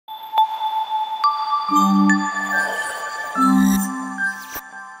నన్ను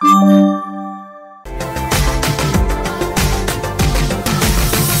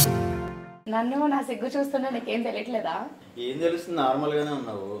నా సిగ్గు చూస్తున్నా నీకేం తెలియట్లేదా? ఏం తెలుస్తుంది, నార్మల్ గానే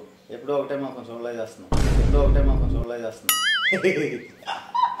ఉన్నావు. ఎప్పుడో ఒకటే మాకు సోల్లా చేస్తున్నావు.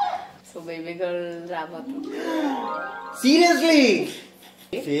 సో బేబీ గర్ల్ రాబోతుంది. సీరియస్లీ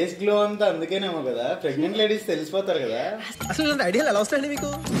ఫేస్ గ్లో అంతా అందుకేనేమో కదా, ప్రెగ్నెంట్ లేడీస్ తెలిసిపోతారు కదా. అసలు ఐడియా ఎలా వస్తాయండి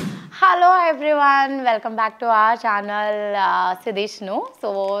మీకు? Hello everyone, welcome back to our channel సిదిష్ను. So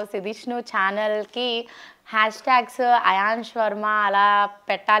సిదిష్ను ఛానల్కి హ్యాష్ట్యాగ్స్ అయాన్ష్ వర్మ అలా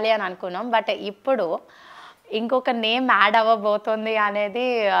పెట్టాలి అని అనుకున్నాం. బట్ ఇప్పుడు ఇంకొక నేమ్ యాడ్ అవ్వబోతుంది అనేది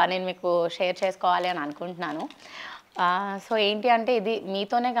నేను మీకు షేర్ చేసుకోవాలి అని అనుకుంటున్నాను. సో ఏంటి అంటే ఇది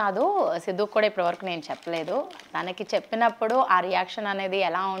మీతోనే కాదు, సిద్ధుకు కూడా ఇప్పటివరకు నేను చెప్పలేదు. తనకి చెప్పినప్పుడు ఆ రియాక్షన్ అనేది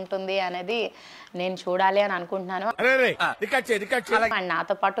ఎలా ఉంటుంది అనేది నేను చూడాలి అని అనుకుంటున్నాను. అండ్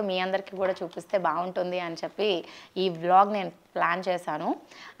నాతో పాటు మీ అందరికీ కూడా చూపిస్తే బాగుంటుంది అని చెప్పి ఈ వ్లాగ్ నేను ప్లాన్ చేశాను.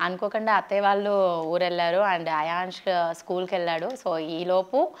 అనుకోకుండా అత్తయ్య వాళ్ళు ఊరెళ్ళారు అండ్ అయాన్ష్ స్కూల్కి వెళ్ళాడు. సో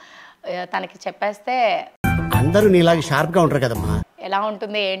ఈలోపు తనకి చెప్పేస్తే అందరూ నీలాగా షార్ప్గా ఉంటారు కదమ్మా, ఎలా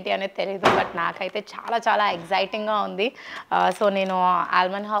ఉంటుంది ఏంటి అనేది తెలియదు. బట్ నాకైతే చాలా చాలా ఎగ్జైటింగ్గా ఉంది. సో నేను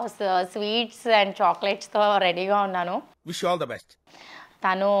ఆల్మండ్ హౌస్ స్వీట్స్ అండ్ చాక్లెట్స్తో రెడీగా ఉన్నాను. Wish all the best.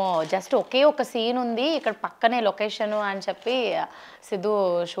 తను జస్ట్ ఒకే ఒక సీన్ ఉంది ఇక్కడ పక్కనే లొకేషను అని చెప్పి సిద్ధు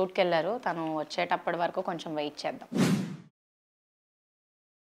షూట్కి వెళ్ళారు. తను వచ్చేటప్పటి వరకు కొంచెం వెయిట్ చేద్దాం.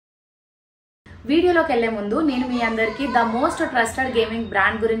 వీడియోలోకి వెళ్లే ముందు నేను మీ అందరికీ the most trusted gaming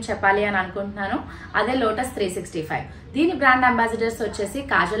brand గురించి చెప్పాలి అని అనుకుంటున్నాను. అదే లోటస్ 365. దీని బ్రాండ్ అంబాసిడర్స్ వచ్చేసి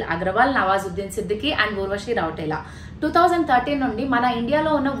కాజల్ అగర్వాల్, నవాజుద్దీన్ సిద్దికి అండ్ ఊర్వశి రౌటేలా. 2013 నుండి మన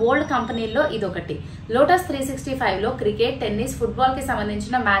ఇండియాలో ఉన్న వరల్డ్ కంపెనీల్లో ఇదొకటి. లోటస్ 365లో క్రికెట్, టెన్నిస్, ఫుట్బాల్ కి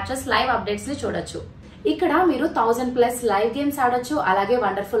సంబంధించిన మ్యాచెస్ లైవ్ అప్డేట్స్ ని చూడొచ్చు. ఇక్కడ మీరు 1000+ లైవ్ గేమ్స్ ఆడొచ్చు, అలాగే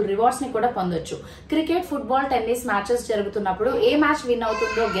వండర్ఫుల్ రివార్డ్స్ ని కూడా పొందొచ్చు. క్రికెట్, ఫుట్బాల్, టెన్నిస్ మ్యాచెస్ జరుగుతున్నప్పుడు ఏ మ్యాచ్ విన్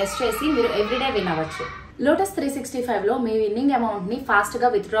అవుతుందో గెస్ చేసి మీరు ఎవ్రీడే విన్ అవ్వచ్చు. లోటస్ 365లో మీ విన్నింగ్ అమౌంట్ ని ఫాస్ట్ గా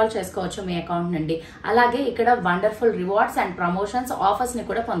విత్డ్రాల్ చేసుకోవచ్చు మీ అకౌంట్ నుండి. అలాగే ఇక్కడ wonderful rewards and promotions, offers ని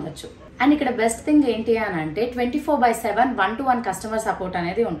కూడా పొందొచ్చు. అండ్ ఇక్కడ బెస్ట్ థింగ్ ఏంటి అని అంటే 24/7 1-to-1 కస్టమర్ సపోర్ట్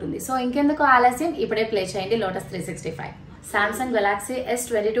అనేది ఉంటుంది. సో ఇంకెందుకు ఆలస్యం, ఇప్పుడే ప్లే చేయండి lotus 365. Samsung Galaxy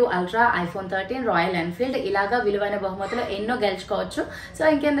S22 ultra, iPhone 13, royal Enfield ఇలాగా విలువైన బహుమతులు ఎన్నో గెలుచుకోవచ్చు. సో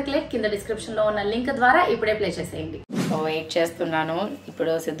ఇంకెందుకు లేట్, కింద డిస్క్రిప్షన్ లో ఉన్న లింక్ ద్వారా ఇప్పుడే ప్లే చేసేయండి. సో వెయిట్ చేస్తున్నాను,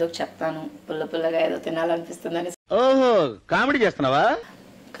 ఇప్పుడు సిద్ధుకు చెప్తాను పుల్ల పుల్లగా ఏదో తినాలనిపిస్తుందని. ఓహో, కామెడీ చేస్తున్నావా?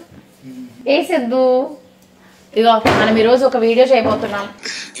 ఏ సిద్ధు, ఇదిగో మనం ఈ రోజు ఒక వీడియో చేయబోతున్నాం.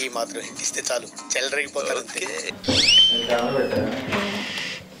 ఈ మాత్రం ఇస్తే చాలు, చెల్లరగిపోతారు.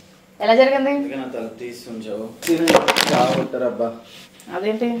 ఎలా జరిగింది?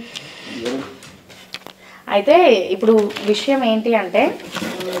 అదేంటి అయితే ఇప్పుడు విషయం ఏంటి అంటే,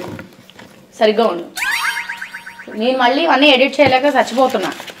 సరిగ్గా ఉండు, నేను మళ్ళీ ఇవన్నీ ఎడిట్ చేయలేక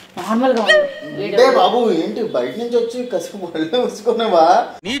చచ్చిపోతున్నా. నార్మల్గా ఉంది బాబు. ఏంటి బయట నుంచి వచ్చి కసుకున్నావా?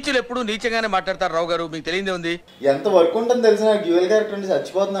 నీచులు ఎప్పుడు నీచంగానే మాట్లాడతారు రావు గారు, మీకు తెలియదే ఉంది. ఎంత వర్క్ ఉంటుంది తెలిసిన డ్యూయల్ క్యారెక్టర్ అంటే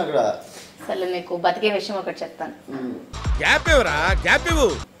చచ్చిపోతున్నా అక్కడ. అసలు నీకు బతికే విషయం ఒకటి చెప్తాను. గ్యాప్ ఇవ్వరా, గ్యాప్ ఇవ్వు.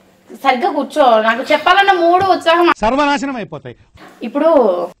 సరిగ్గా కూర్చో, నాకు చెప్పాలన్న మూడు ఉత్సాహం సర్వనాశనం అయిపోతాయి. ఇప్పుడు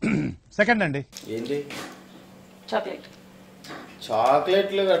సెకండ్ అండి, ఏంటి చాక్లెట్.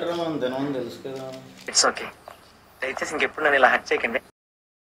 చాక్లెట్లు కట్టడం మనం తినమని తెలుసు కదా. ఇట్స్ ఓకే, దయచేసి ఇంకెప్పుడు నన్ను ఇలా హర్ట్ చేయకండి.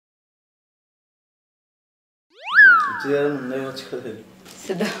 ఇచ్చేదా ముందే వచ్చు కదా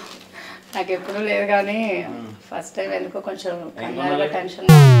సిద్ధు, నాకు ఎప్పుడు లేదు కానీ ఫస్ట్ టైం ఎందుకో కొంచెం కంగారుగా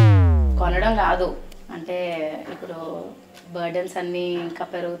టెన్షన్. కొనడం కాదు అంటే ఇప్పుడు బర్డెన్స్ అన్నీ ఇంకా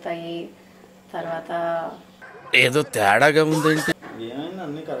పెరుగుతాయి, తర్వాత ఏదో తేడాగా ఉందేంటి? ఏమైంది,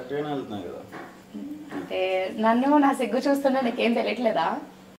 అన్ని కరెక్ట్ గానే వెళ్తున్నాయి కదా. అంటే నన్ను నా సిగ్గు చూస్తుంటే నీకేం తెలియట్లేదా?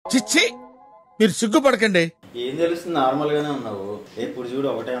 చిచ్చి, మీరు సిగ్గుపడకండి. ఏం తెలుస్తుంది, నార్మల్ గానే ఉన్నావు. ఎప్పుడు చూడు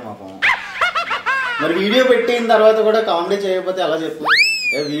ఒకటే మాపం. మరి వీడియో పెట్టిన తర్వాత కూడా కామెడీ చేయకపోతే అలా చెప్పు.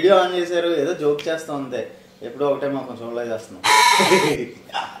 వీడియో ఆన్ చేశారు ఏదో జోక్ చేస్తాం అంతే, ఎప్పుడో ఒకటే మాకు సోల్లా చేస్తున్నాం.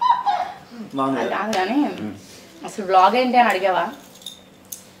 కాదు కానీ అసలు వ్లాగ్ ఏంటి అని అడిగావా?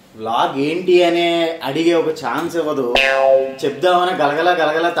 వ్లాగ్ ఏంటి అని అడిగే ఒక ఛాన్స్ ఇవ్వదు. చెప్దామని గలగలా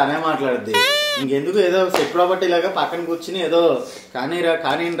గలగలా తనే మాట్లాడుద్ది. ఇంకెందుకు ఏదో సెట్ ప్రాపర్టీ లాగా పక్కన కూర్చుని ఏదో కానీరా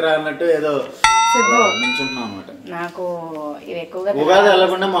అన్నట్టు ఏదో నిల్చుంటున్నాం అనమాట. నాకు ఇది ఎక్కువగా ఉగాది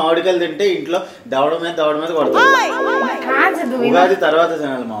వెళ్ళకుండా మామిడికాయలు తింటే ఇంట్లో దవడ మీద కొడతాం. ఉగాది తర్వాత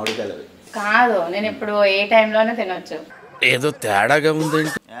తినాలి మామిడికాయలు. కాదు, నేను ఇప్పుడు ఏ టైంలోనే తినొచ్చు. ఏదో తేడాగా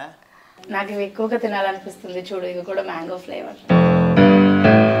ఉందేంటి? నాకు ఇవి ఎక్కువగా తినాలనిపిస్తుంది. చూడు, ఇవి కూడా మ్యాంగో ఫ్లేవర్.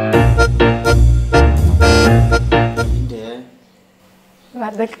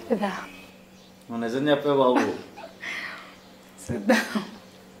 అర్థం కదా? నిజం చెప్పే బాబు.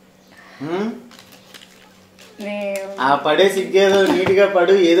 ఆ పడే సిగ్గేదో నీట్ గా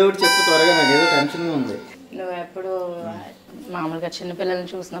పడు, ఏదో ఒకటి చెప్పు త్వరగా, నాకు ఏదో టెన్షన్ ఉంది. నువ్వు ఎప్పుడు మామూలుగా చిన్నపిల్లల్ని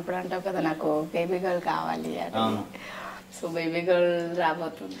చూసినప్పుడు అంటావు కదా నాకు బేబీ గర్ల్ కావాలి అని. సో బేబీ గర్ల్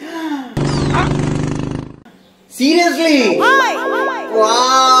రాబోతుంది. Seriously?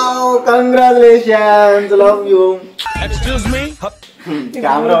 Wow, congratulations, love you. Excuse me,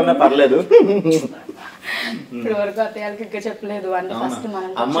 camera ఉన్నా పర్లేదు. ఇప్పుడు వరకు అత్తయ్యకి ఇంకా చెప్పలేదు అంటే ఫస్ట్ మనం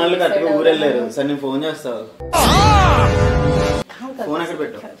అమ్మాళ్ళు కరెక్ట్గా ఊరెళ్ళారు. సరే నేను ఫోన్ చేస్తావు, ఫోన్ ఎక్కడ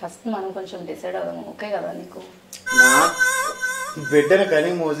పెట్టు. ఫస్ట్ మనం కొంచెం డిసైడ్ అవుదాం. ఓకే కదా నీకు? నా బిడ్డను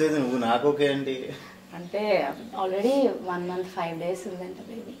కానీ మోసేది నువ్వు, నాకు ఓకే అండి. అంటే ఆల్రెడీ 1 month 5 days ఉందంట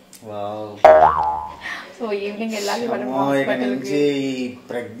బేబీ. వావ్. సో ఈవినింగ్ వెళ్ళాలి మనం ఇక నుంచి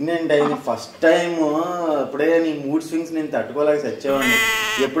ప్రెగ్నెంట్ అయిన ఫస్ట్ టైం అప్పుడే నీ మూడ్ స్వింగ్స్ నేను తట్టుకోలేక చచ్చేవాడిని.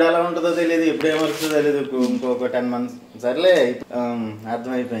 ఎప్పుడు ఎలా ఉంటుందో తెలియదు, ఎప్పుడు ఏమవుతుందో తెలియదు. ఇంకొక 10 months సర్లే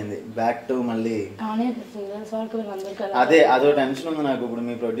అర్థమైపోయింది. బ్యాక్ టు మళ్ళీ అదే అదో టెన్షన్ ఉంది నాకు. ఇప్పుడు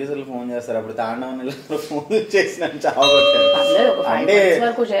మీ ప్రొడ్యూసర్లు ఫోన్ చేస్తారు, అప్పుడు తాండవ ఫోన్ చేసి నన్ను చావగొట్టారు. అంటే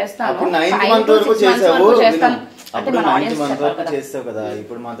అప్పుడు 9th month వరకు చేసావు, అప్పుడు 9th month వరకు చేస్తావు కదా,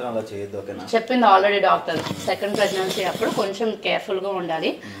 ఇప్పుడు మాత్రం అలా చేయొద్దు. ఓకేనా? చెప్పింది ఆల్రెడీ డాక్టర్. సెకండ్ ప్రెగ్నెన్సీ అప్పుడు కొంచెం కేర్ఫుల్ గా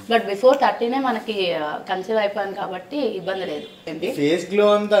ఉండాలి. బట్ బిఫోర్ 30 మనకి కన్సీవ్ అయిపోయాను కాబట్టి ఇబ్బంది లేదు. ఫేస్ గ్లో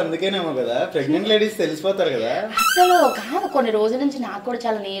అంతా అందుకేనేమో కదా, ప్రెగ్నెంట్ లేడీస్ తెలిసిపోతారు కదా. అసలు కాదు, కొన్ని రోజుల నుంచి నాకు కూడా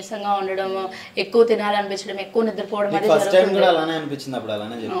చాలా నీరసంగా ఉండడం, ఎక్కువ తినాలనిపించడం, ఎక్కువ నిద్రపోవడం. ఫస్ట్ టైం కూడా అలానే అనిపించింది, అప్పుడు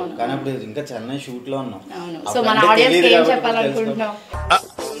అలానే చెప్పాను. కానీ అప్పుడు ఇంకా చెన్నై షూట్ లో ఉన్నాం. సో మన ఆడియన్స్ కి ఏం చెప్పాలనుకుంటున్నావు?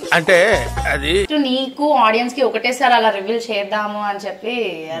 అంటే అది నీకు ఆడియన్స్ కి ఒకటేసారి అలా రివీల్ చేద్దాము అని చెప్పి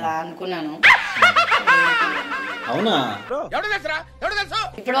అలా అనుకున్నాను. అవునా?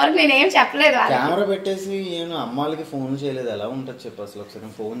 ఇప్పటి వరకు నేనేం చెప్పలేదు. కెమెరా పెట్టేసి నేను అమ్మాలకి ఫోన్ చేయలేదు, ఎలా ఉంటుంది చెప్పు అసలు.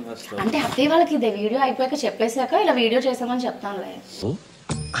 ఒకసారి ఫోన్ చేస్తా అంటే అత్తయ్య వాళ్ళకి ఇది వీడియో అయిపోయాక చెప్పేసాక ఇలా వీడియో చేసామని చెప్తానులే.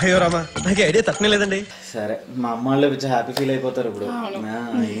 అయ్యో రామా, నాకు ఐడియా తక్కువ లేదండి. సరే, మా అమ్మ వాళ్ళు కొంచెం హ్యాపీ ఫీల్ అయిపోతారు ఇప్పుడు.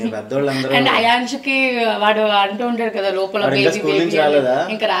 పెద్దోళ్ళందరూ. అండ్ అయాన్షుకి వాడు అంటూ ఉంటాడు కదా లోపల స్కూల్ నుంచి రాలేదా?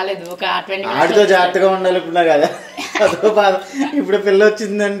 ఇంకా రాలేదు. ఒక 20 ఆడితో జాగ్రత్తగా ఉండాలి ఇప్పుడు కదా. అదో బాధ. ఇప్పుడు పిల్ల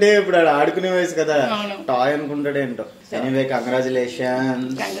వచ్చిందంటే ఇప్పుడు ఆడు ఆడుకునే వయసు కదా, టాయ్ అనుకుంటాడు ఏంటో. Anyway,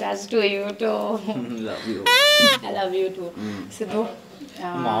 congratulations. Congrats to you to. Love you. I love you to. Siddhu,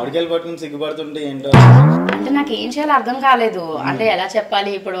 మామిడికాయలు పట్టుకుని సిగ్గుపడుతుంటే ఏంటో అంటే నాకు ఏం చేయాలో అర్థం కాలేదు. అంటే ఎలా చెప్పాలి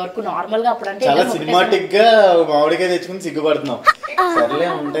ఇప్పటి వరకు నార్మల్ గా అప్పుడు అంటే చాలా సినిమాటిక్ గా మామిడికాయ తెచ్చుకుని సిగ్గుపడుతున్నావు. సర్లే,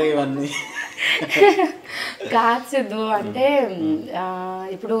 ఉంటాయి ఇవన్నీ. కాదు సిద్ధు, అంటే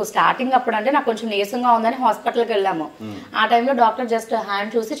ఇప్పుడు స్టార్టింగ్ అప్పుడు అంటే నాకు కొంచెం నీరసంగా ఉందని హాస్పిటల్కి వెళ్ళాము. ఆ టైంలో డాక్టర్ జస్ట్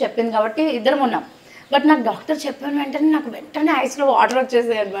హ్యాండ్ చూసి చెప్పింది కాబట్టి ఇద్దరం ఉన్నాం. బట్ నాకు డాక్టర్ చెప్పిన వెంటనే నాకు వెంటనే ఐస్ లో వాటర్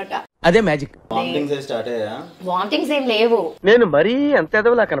వచ్చేసాయి అనమాట. అదే మ్యాజిక్. వామిటింగ్స్ ఏం లేవు. నేను మరీ అంత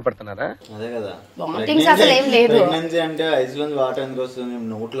ఎదవలా కనపడుతున్నారా? అదే కదా, వామిటింగ్స్ అసలు ఏం లేదు. ప్రెగ్నెన్సీ అంటే ఐస్ లోంచి వాటర్ ఎందుకు వస్తుంది,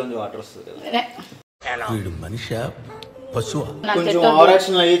 నోట్లోంచి వాటర్ వస్తుంది కదా. వీడు మనిషి పశువు. కొంచెం ఓవర్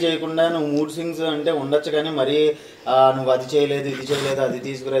యాక్షన్ అయ్యి చేయకుండా నువ్వు మూడ్ స్వింగ్స్ అంటే ఉండొచ్చు, కానీ మరి నువ్వు అది చేయలేదు, ఇది చేయలేదు, అది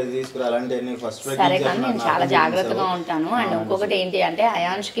తీసుకురా, ఇది తీసుకురా అలాంటి ఫస్ట్ సరే. కానీ నేను చాలా జాగ్రత్తగా ఉంటాను. అండ్ ఇంకొకటి ఏంటి అంటే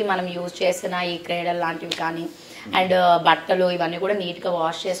అయాన్ష్ కి మనం యూజ్ చేసిన ఈ క్రేడల్ లాంటివి కానీ అండ్ బట్టలు ఇవన్నీ కూడా నీట్ గా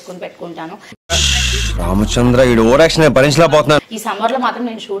వాష్ చేసుకుని పెట్టుకుంటాను. రామచంద్ర, ఈ ఓవర్ యాక్షన్ భరించలేకపోతున్నాను. ఈ సమ్మర్ లో మాత్రం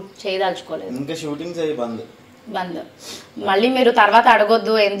నేను షూట్ చేయదలుచుకోలేదు. ఇంకా షూటింగ్స్ అయ్యి బంద్. మళ్ళీ మీరు తర్వాత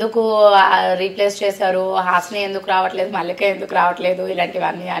అడగొద్దు ఎందుకు రీప్లేస్ చేశారు, హాస్ని ఎందుకు రావట్లేదు, మల్లిక ఎందుకు రావట్లేదు,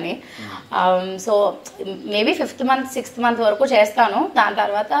 ఇలాంటివన్నీ అని. So maybe 5th month 6th month వరకు చేస్తాను. దాని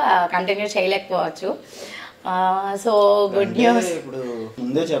తర్వాత కంటిన్యూ చేయలేకపోవచ్చు. So good news. ఇప్పుడు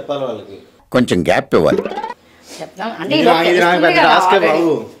ముందే చెప్పాలి వాళ్ళకి, కొంచెం గ్యాప్ ఇవ్వాలి. చెప్తాం అంటే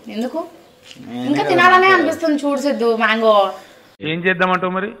ఎందుకు ఇంకా తినాలనే అనిపిస్తుంది. చూడు సిద్ధు, మ్యాంగో ఏం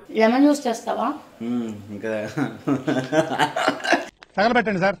చేద్దామంటావు మరి? లెమన్ జ్యూస్ చేస్తావా? ఇంకా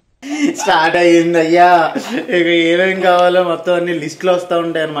తగలబెట్టండి సార్. స్టార్ట్ అయ్యింది అయ్యా. ఇక ఏమేం కావాలో మొత్తం అన్ని లిస్ట్ లో వస్తా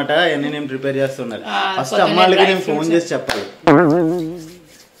ఉంటాయి అనమాట. అన్ని నేను ప్రిపేర్ చేస్తున్నాను. ఫస్ట్ అమ్మాళ్ళకి నేను ఫోన్ చేసి చెప్పాలి.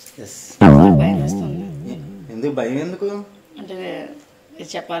 ఎందుకు భయం? ఎందుకు అంటే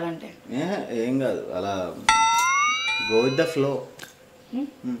చెప్పాలంటే ఏం కాదు, అలా గో విత్ ద ఫ్లో.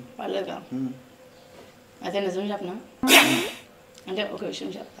 పర్లేదుగా. అయితే నిజం చెప్పనా? అంటే ఒక విషయం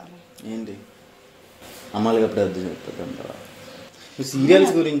చెప్తాను. ఏంటి? అమ్మాయిలకి అప్పుడు అర్థం చెప్తాదంటావా?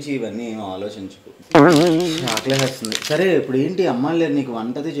 సీరియల్స్ గురించి ఇవన్నీ ఏమో ఆలోచించుకో. ఆకలేసి వస్తుంది. సరే, ఇప్పుడు ఏంటి అమ్మాయిలు నీకు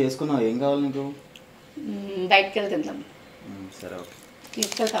వంటది చేసుకున్నావు, ఏం కావాలి నీకు? బయటకు వెళ్ళి తింటాం. సరే, ఓకే.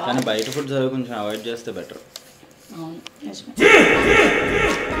 తీసుకెళ్తావా? కానీ బయట ఫుడ్ సరే కొంచెం అవాయిడ్ చేస్తే బెటర్. అవును, నిజమే.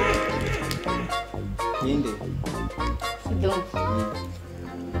 ఏంటి? సిద్ధు,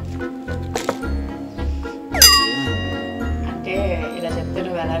 అంటే ఇలా చెప్తే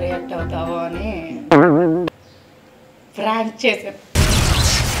నువ్వు ఎలా రియాక్ట్ అవుతావో అని ఫ్రాంక్ చేశాను.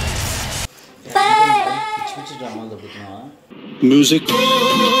 డ్రామాలు దొబ్బుతున్నావా? Music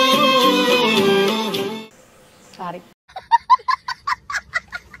sorry.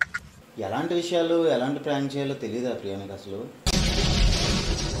 ఎలాంటి విషయాలు ఎలాంటి ప్రాంక్ చేయాలో తెలియదా ప్రియానికి అసలు?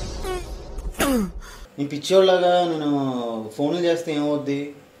 నీ పిచ్చోళ్ళగా నేను ఫోన్లు చేస్తే ఏమవుద్ది?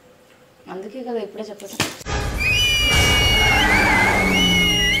 అందుకే కదా ఇప్పుడే చెప్పేసి.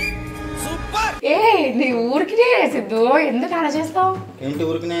 ఏ నీ ఊరికి సిద్ధు ఎందుకు అలా చేస్తావు? ఏంటి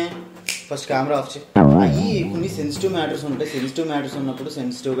ఊరికినే? ఫస్ట్ కెమెరా ఆఫ్ చేయి. అయ్యి కొన్ని సెన్సిటివ్ మ్యాటర్స్ ఉంటాయి. సెన్సిటివ్ మ్యాటర్స్ ఉన్నప్పుడు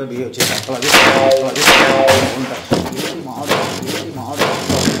సెన్సిటివ్గా బిహేవ్ చేసి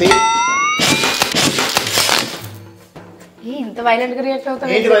ఇంత వైలెంట్ గా రియాక్ట్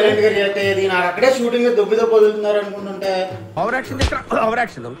అవుతావు? ఏంటి వైలెంట్ గా రియాక్ట్ అయ్యేది? నాకు అక్కడే షూటింగ్ దొబ్బితో పొదులుతున్నారు అనుకుంటుంటే ఓవర్ యాక్షన్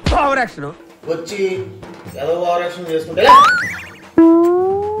వచ్చి ఏదో ఓవర్ యాక్షన్ చేసుకుంటే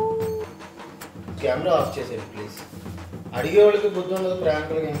కెమెరా ఆఫ్ చేసేది ప్లీజ్. అడిగే వాళ్ళకి బుద్ధి ఉండదు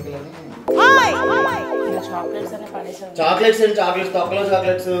ప్రాంకులు గెంకులని. చాక్లెట్స్ అనే పడేసావు. చాక్లెట్స్ అండి, చాక్లెట్స్ తొక్కలో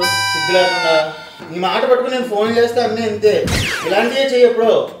చాక్లెట్స్ సిగ్గు లేకుండా నీ మాట పట్టుకుని నేను ఫోన్ చేస్తే అన్నీ అంతే. ఇలాంటివే చెయ్యి.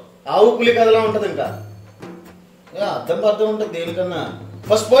 ఎప్పుడో ఆవు పులి కథలా ఉంటది. ఇంకా అర్థం పర్థం ఉంటుంది దేనికన్నా.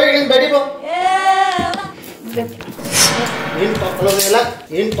 ఫస్ట్ పోయి నేను బయటికి పో. ఏం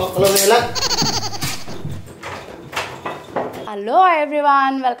తొక్కలో వేలా hello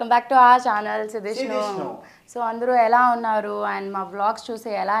everyone, welcome back to our channel సిదిష్ను. So అందరూ ఎలా ఉన్నారు అండ్ మా వ్లాగ్స్ చూసి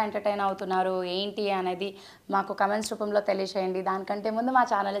ఎలా ఎంటర్టైన్ అవుతున్నారు ఏంటి అనేది మాకు కమెంట్స్ రూపంలో తెలియచేయండి. దానికంటే ముందు మా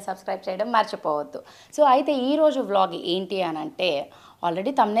ఛానల్ని సబ్స్క్రైబ్ చేయడం మర్చిపోవద్దు. సో అయితే ఈరోజు వ్లాగ్ ఏంటి అని అంటే,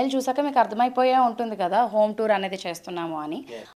 ఆల్రెడీ థంబ్నెయిల్ చూసాక మీకు అర్థమైపోయే ఉంటుంది కదా హోమ్ టూర్ అనేది చేస్తున్నాము అని.